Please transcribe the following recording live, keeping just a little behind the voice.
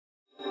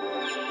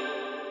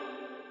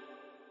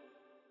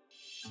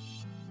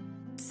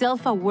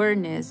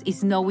Self-awareness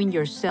is knowing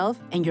yourself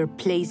and your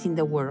place in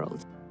the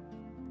world.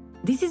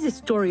 This is the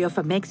story of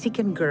a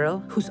Mexican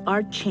girl whose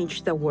art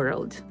changed the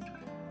world.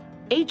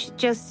 Aged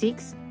just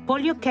 6,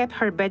 polio kept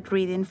her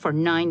bedridden for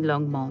 9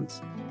 long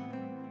months.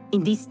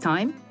 In this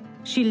time,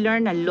 she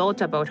learned a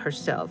lot about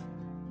herself,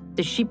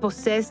 that she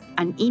possessed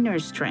an inner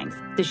strength,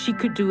 that she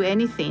could do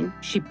anything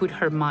she put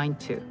her mind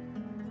to.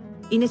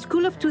 In a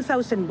school of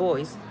 2,000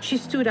 boys, she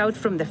stood out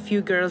from the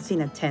few girls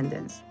in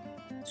attendance,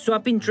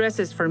 swapping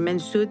dresses for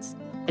men's suits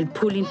and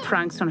pulling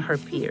pranks on her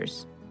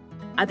peers.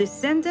 A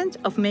descendant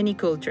of many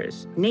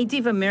cultures,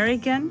 Native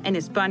American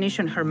and Spanish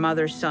on her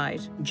mother's side,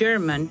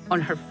 German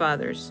on her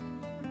father's.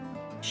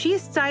 She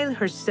styled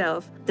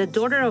herself the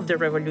daughter of the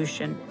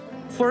revolution,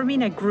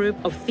 forming a group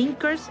of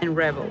thinkers and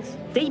rebels.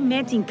 They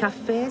met in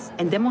cafes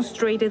and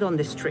demonstrated on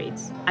the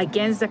streets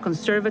against the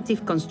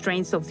conservative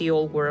constraints of the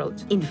old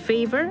world in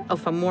favor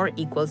of a more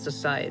equal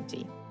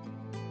society.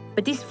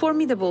 But this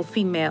formidable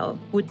female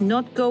would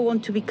not go on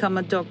to become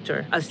a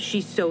doctor as she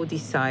so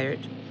desired.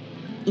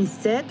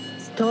 Instead,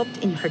 stopped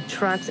in her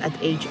tracks at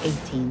age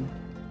 18.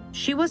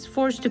 She was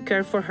forced to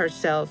care for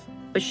herself,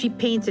 but she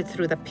painted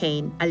through the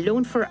pain,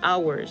 alone for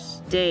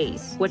hours,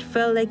 days, what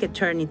felt like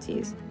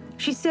eternities.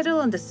 She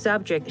settled on the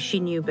subject she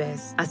knew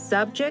best, a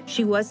subject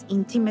she was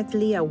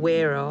intimately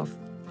aware of,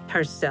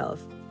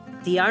 herself.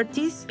 The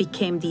artist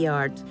became the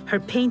art. Her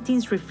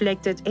paintings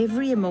reflected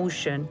every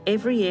emotion,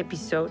 every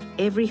episode,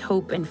 every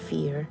hope and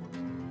fear.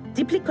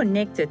 Deeply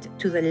connected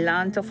to the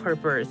land of her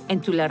birth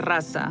and to La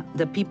Raza,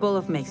 the people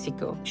of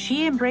Mexico,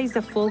 she embraced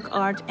the folk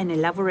art and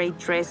elaborate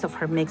dress of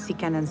her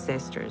Mexican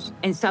ancestors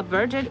and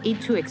subverted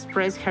it to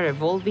express her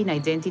evolving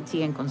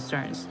identity and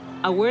concerns,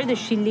 aware that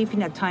she lived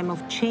in a time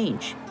of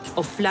change,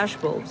 of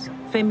flashbulbs,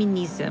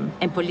 feminism,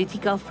 and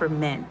political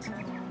ferment,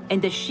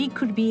 and that she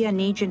could be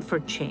an agent for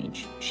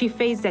change. She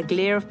faced the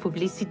glare of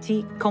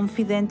publicity,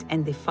 confident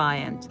and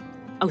defiant,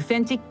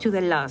 authentic to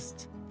the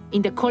last,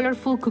 in the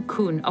colorful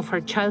cocoon of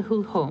her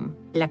childhood home,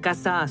 La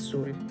Casa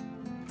Azul.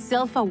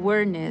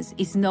 Self-awareness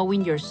is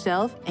knowing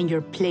yourself and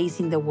your place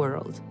in the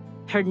world.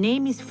 Her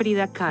name is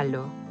Frida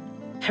Kahlo.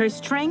 Her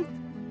strength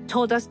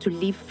taught us to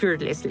live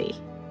fearlessly.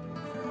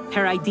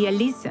 Her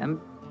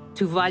idealism,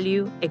 to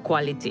value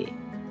equality.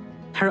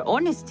 Her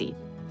honesty,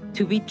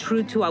 to be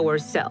true to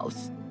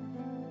ourselves.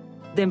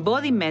 The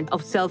embodiment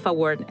of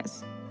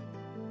self-awareness.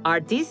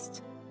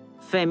 Artist,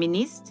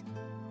 feminist,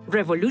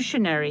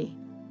 revolutionary,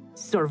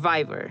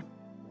 survivor.